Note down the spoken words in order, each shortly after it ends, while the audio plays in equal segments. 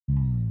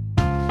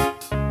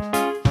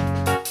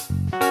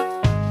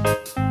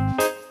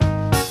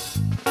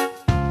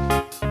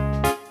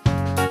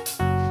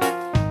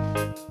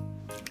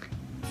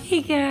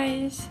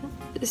guys,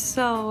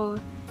 so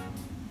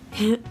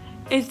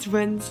it's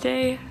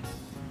Wednesday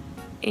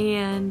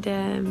and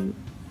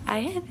I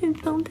haven't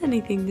filmed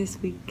anything this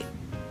week.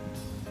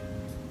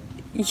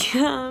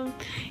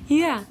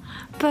 Yeah,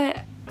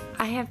 but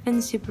I have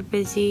been super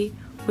busy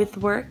with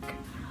work.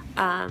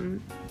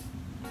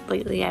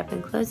 Lately I've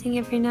been closing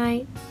every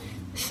night,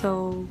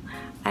 so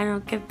I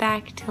don't get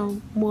back till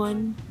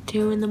 1,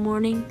 2 in the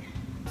morning,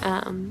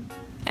 and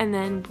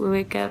then we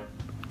wake up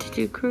to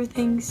do crew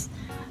things,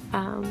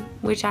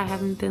 which I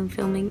haven't been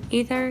filming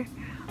either.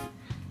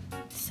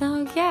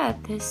 So yeah,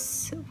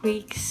 this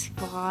week's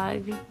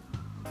vlog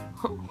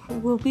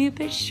will be a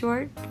bit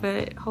short,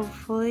 but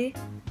hopefully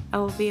I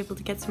will be able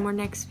to get some more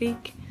next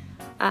week,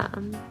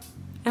 and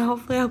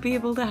hopefully I'll be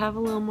able to have a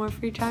little more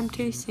free time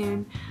too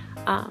soon,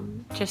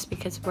 just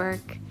because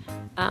work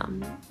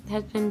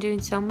has been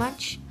doing so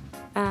much,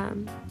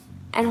 and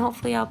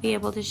hopefully I'll be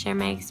able to share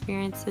my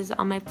experiences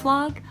on my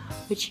vlog,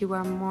 which you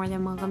are more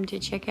than welcome to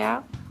check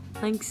out.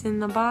 Links in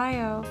the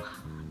bio.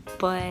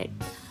 But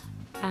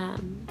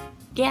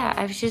yeah,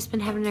 I've just been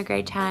having a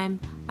great time.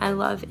 I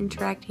love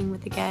interacting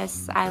with the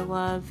guests. I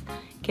love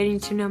getting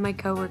to know my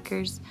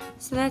coworkers.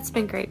 So that's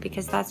been great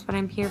because that's what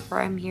I'm here for.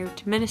 I'm here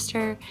to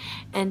minister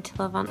and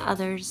to love on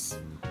others.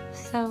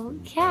 So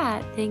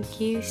yeah,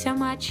 thank you so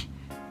much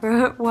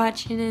for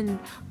watching and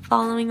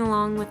following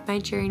along with my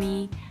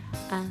journey.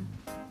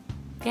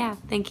 Yeah,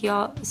 thank you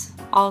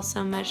all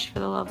so much for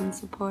the love and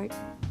support.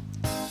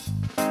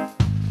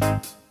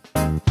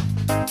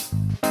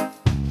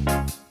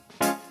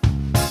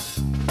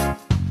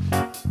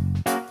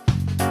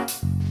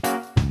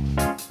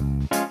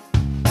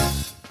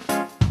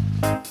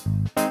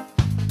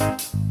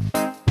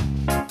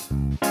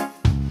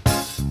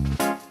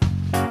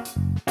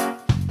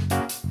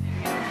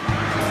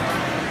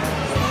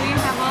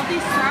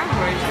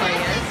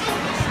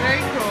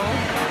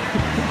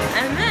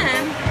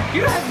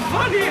 You have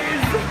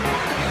bunnies!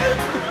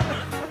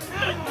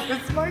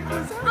 It's Mike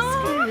Wazowski!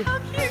 Oh, how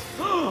cute!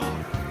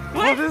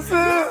 What is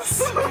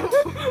this?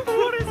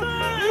 What is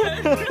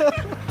that?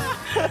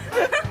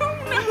 Oh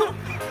no!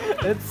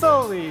 It's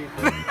Sully!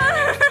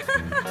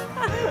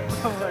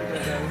 Oh my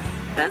goodness.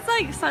 That's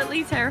like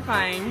slightly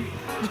terrifying.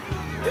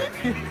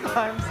 He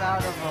climbs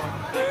out of them.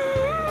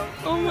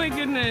 Oh my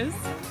goodness.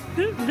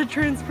 The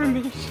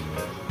transformation.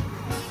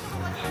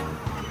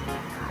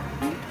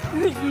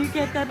 You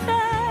get the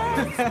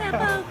best of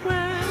both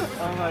worlds.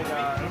 Oh my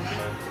gosh.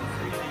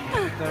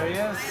 There he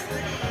is.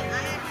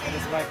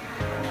 It's Mike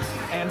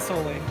and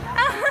Sully.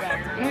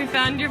 We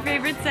found your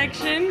favorite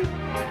section.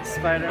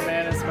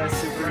 Spider-Man is my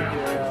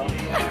superhero.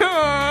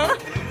 Aww.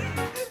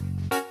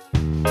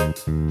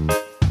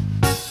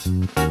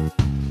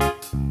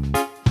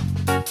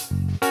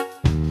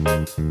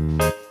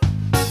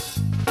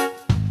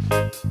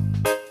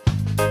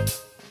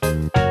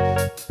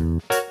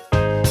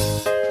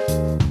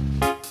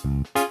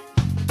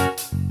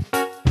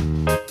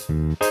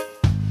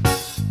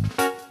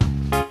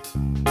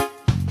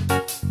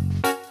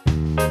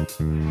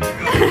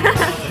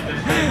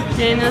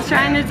 Daniel's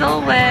trying his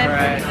old whip.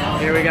 Alright,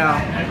 here we go.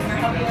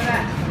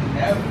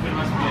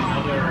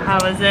 How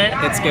was it?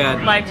 It's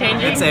good.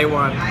 Life-changing? It's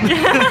A1.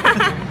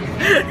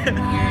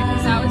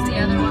 That was the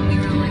other one we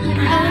were looking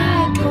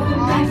at. I go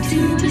back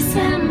to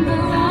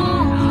December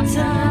all the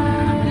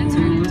time.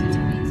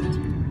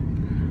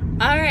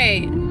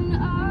 Alright,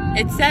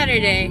 it's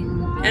Saturday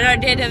and our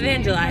day to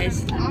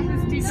evangelize.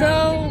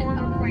 So,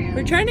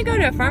 we're trying to go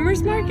to a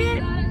farmer's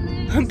market,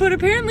 but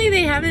apparently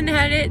they haven't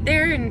had it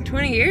there in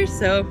 20 years,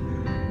 so,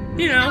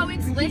 you know.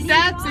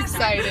 That's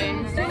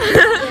exciting.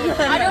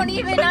 I don't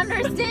even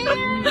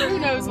understand. Who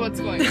knows what's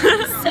going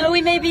on? So we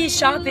may be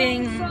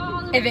shopping,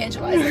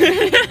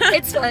 evangelizing.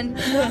 It's fun.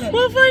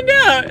 We'll find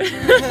out.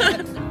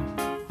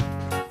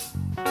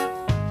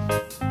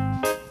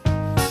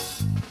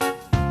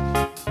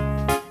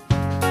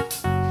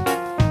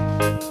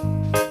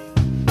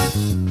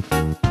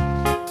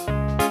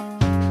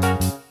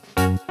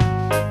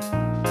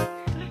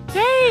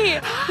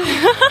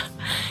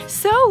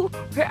 So,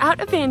 we're out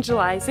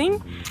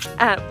evangelizing.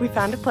 We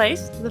found a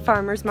place. The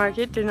farmer's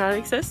market did not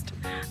exist.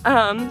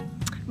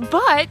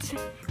 But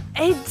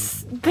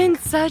it's been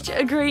such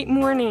a great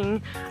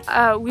morning.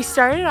 We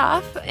started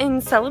off in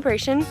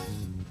celebration.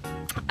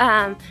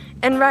 And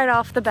right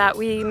off the bat,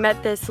 we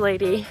met this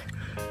lady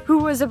who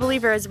was a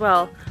believer as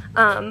well.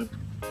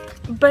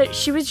 But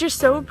she was just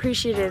so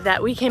appreciative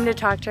that we came to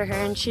talk to her,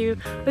 and she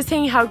was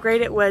saying how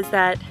great it was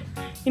that,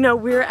 you know,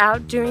 we're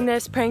out doing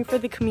this, praying for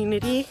the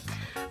community.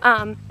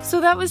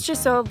 So that was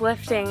just so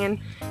uplifting, and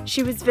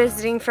she was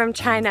visiting from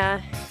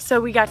China,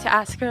 so we got to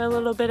ask her a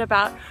little bit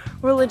about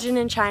religion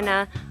in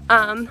China,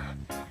 and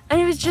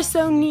it was just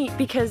so neat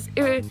because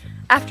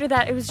after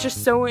that it was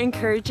just so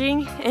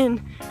encouraging,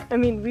 and I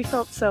mean we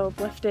felt so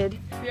uplifted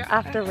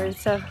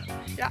afterwards, so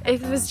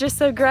it was just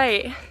so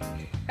great.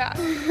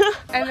 Yeah.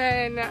 And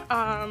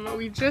then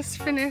we just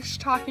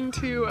finished talking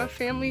to a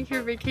family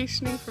here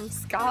vacationing from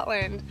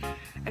Scotland,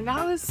 and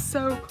that was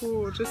so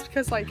cool just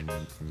because like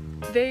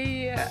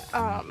they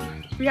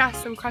we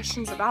asked them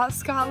questions about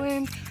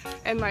Scotland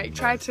and like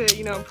tried to,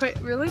 you know, put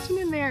religion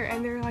in there,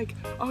 and they're like,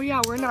 oh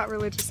yeah, we're not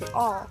religious at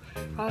all.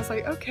 I was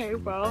like, okay,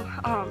 well,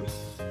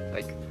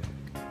 like,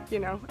 you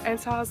know, and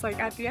so I was like,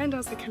 at the end I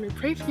was like, can we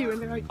pray for you?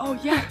 And they're like, oh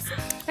yes.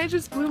 And it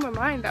just blew my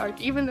mind that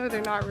like even though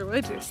they're not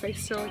religious, they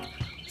still like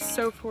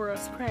so for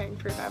us praying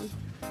for them.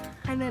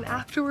 And then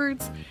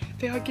afterwards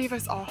they like gave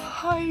us all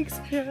hugs,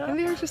 and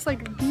they were just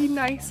like the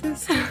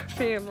nicest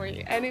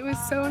family, and it was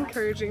so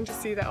encouraging to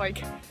see that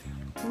like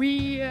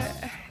we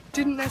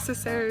didn't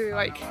necessarily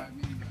like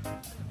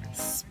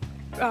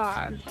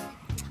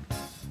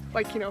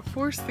you know,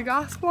 force the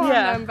gospel on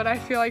them, but I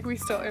feel like we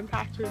still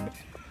impacted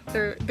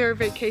their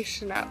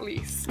vacation at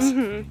least,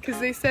 because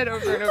they said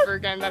over and over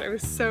again that it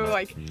was so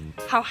like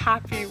how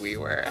happy we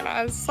were, and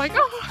I was like,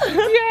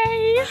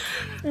 oh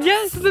yay,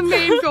 yes, the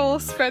main goal,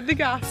 spread the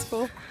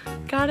gospel.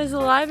 God is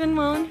alive and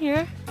well in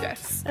here.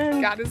 Yes,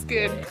 and God is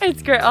good.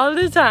 It's great all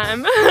the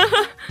time.